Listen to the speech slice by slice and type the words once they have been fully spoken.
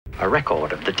a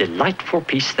record of the delightful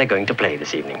piece they're going to play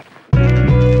this evening.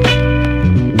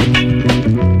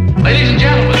 Ladies and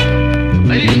gentlemen,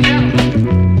 ladies and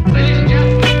gentlemen, ladies and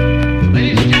gentlemen,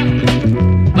 ladies and gentlemen,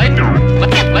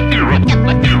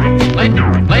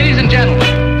 ladies and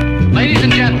gentlemen, ladies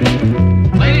and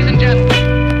gentlemen, ladies and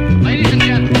gentlemen, ladies and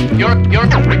gentlemen,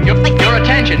 your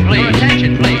attention, please,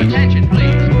 attention, please, attention,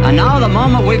 please. And now the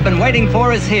moment we've been waiting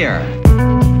for is here.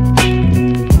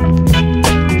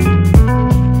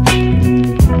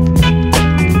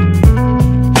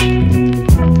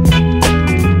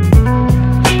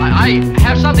 I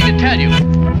have something to tell you.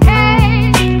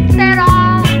 Hey,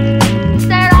 Sera,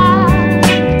 Sera.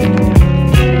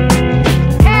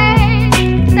 Hey,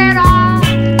 Sera,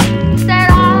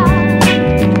 Sera.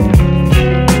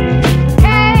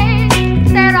 Hey,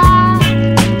 Sera,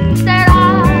 Sera.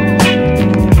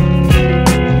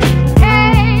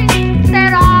 Hey,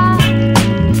 Sera,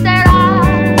 Sera.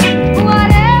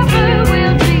 Whatever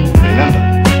will be,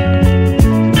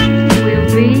 will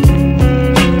be.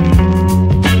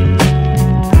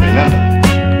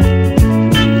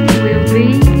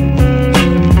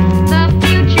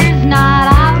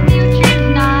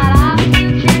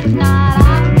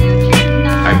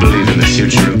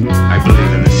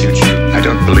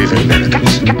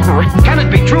 Can it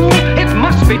be true? It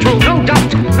must be true, no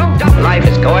doubt, no doubt. Life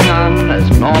is going on as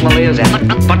normally as ever.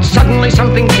 But suddenly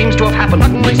something seems to have happened.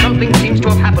 Suddenly something seems to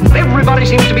have happened. Everybody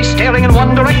seems to be staring in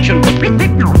one direction.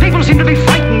 People seem to be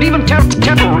frightened, even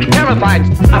terrified.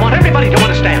 I want everybody to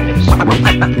understand this. I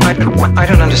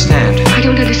don't understand. I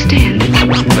don't understand.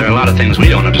 There are a lot of things we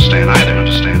don't understand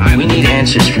either. We need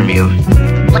answers from you.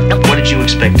 What did you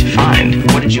expect to find?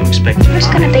 What did you expect to find? Who's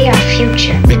gonna be our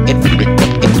future?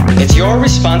 It's your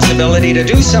responsibility to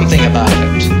do something about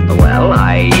it. Well,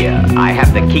 I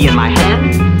have the key in my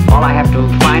hand. All I have to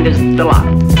find is the lock.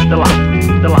 The lock.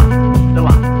 The lock. The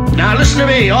lock. Now listen to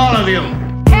me, all of you.